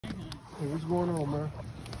Hey, what's going on, man?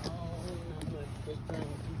 Oh, not much. Just trying to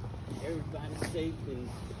keep everybody safe and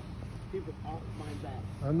people off my back.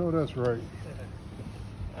 I know that's right.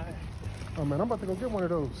 All right. Oh, man, I'm about to go get one of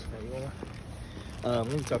those. Let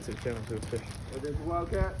me talk to the camera real quick. Is this a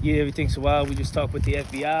Wildcat? Yeah, everything's wild. We just talked with the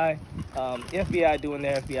FBI. The FBI doing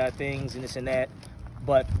their FBI things and this and that.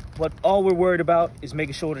 But what all we're worried about is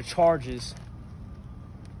making sure the charges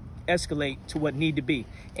escalate to what need to be.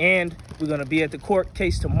 And we're going to be at the court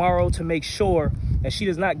case tomorrow to make sure that she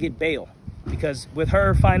does not get bail. Because with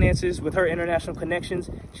her finances, with her international connections,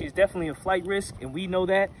 she's definitely a flight risk, and we know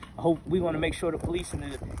that. I hope we want to make sure the police and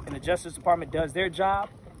the Justice Department does their job,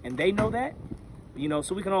 and they know that. You know,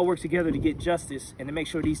 so we can all work together to get justice and to make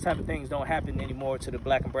sure these type of things don't happen anymore to the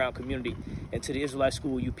black and brown community and to the Israelite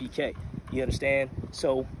school UPK. You understand?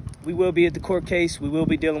 So we will be at the court case. We will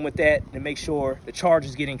be dealing with that to make sure the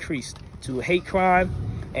charges get increased to a hate crime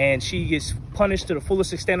and she gets punished to the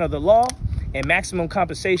fullest extent of the law and maximum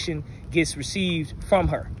compensation gets received from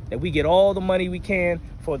her. That we get all the money we can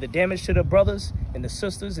for the damage to the brothers and the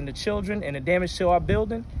sisters and the children and the damage to our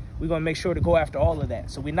building. We're going to make sure to go after all of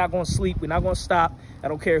that. So we're not going to sleep. We're not going to stop. I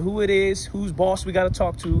don't care who it is, whose boss we got to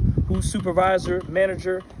talk to, whose supervisor,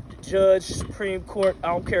 manager, judge, Supreme Court. I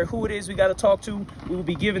don't care who it is we got to talk to. We will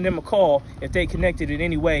be giving them a call if they connected in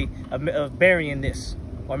any way of burying this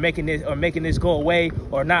or making this go away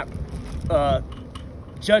or not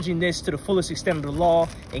judging this to the fullest extent of the law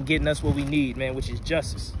and getting us what we need, man, which is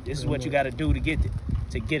justice. This is what you got to do to get it.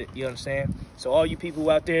 You understand? So all you people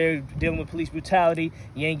out there dealing with police brutality,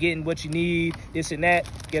 you ain't getting what you need, this and that,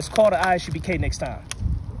 guess call the ISUBK next time.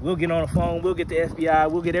 We'll get on the phone, we'll get the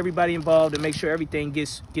FBI, we'll get everybody involved and make sure everything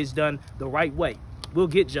gets done the right way. We'll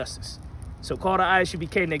get justice. So call the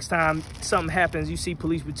ISUBK next time something happens, you see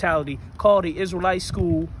police brutality, call the Israelite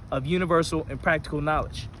School of Universal and Practical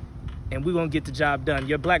Knowledge. And we're going to get the job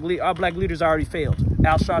done. Our black leaders already failed.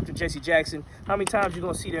 Al Sharpton, Jesse Jackson. How many times you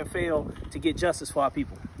going to see them fail to get justice for our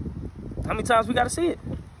people? How many times we got to see it?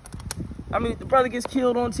 I mean, the brother gets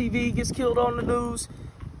killed on TV, gets killed on the news,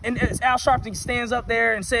 and Al Sharpton stands up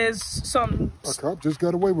there and says something. A cop just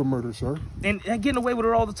got away with murder, sir. And getting away with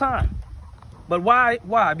it all the time. But why?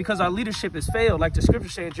 Why? Because our leadership has failed, like the scripture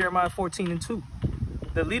said in Jeremiah 14:2.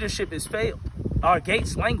 The leadership has failed. Our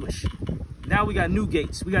gates languish. Now we got new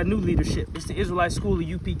gates. We got new leadership. It's the Israelite School of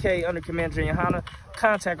UPK under Commander Johanna.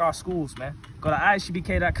 Contact our schools, man. Go to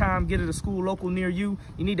isubk.com. Get it a school local near you.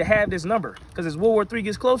 You need to have this number because as World War III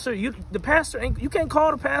gets closer, you can't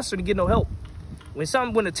call the pastor to get no help.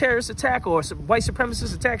 When a terrorist attack or a white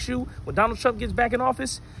supremacist attacks you, when Donald Trump gets back in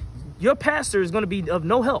office, your pastor is going to be of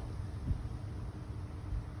no help.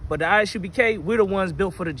 But the ISUBK, we're the ones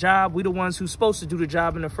built for the job. We're the ones who's supposed to do the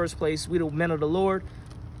job in the first place. We're the men of the Lord.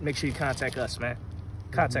 Make sure you contact us, man.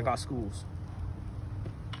 Contact our schools.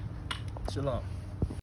 Shalom.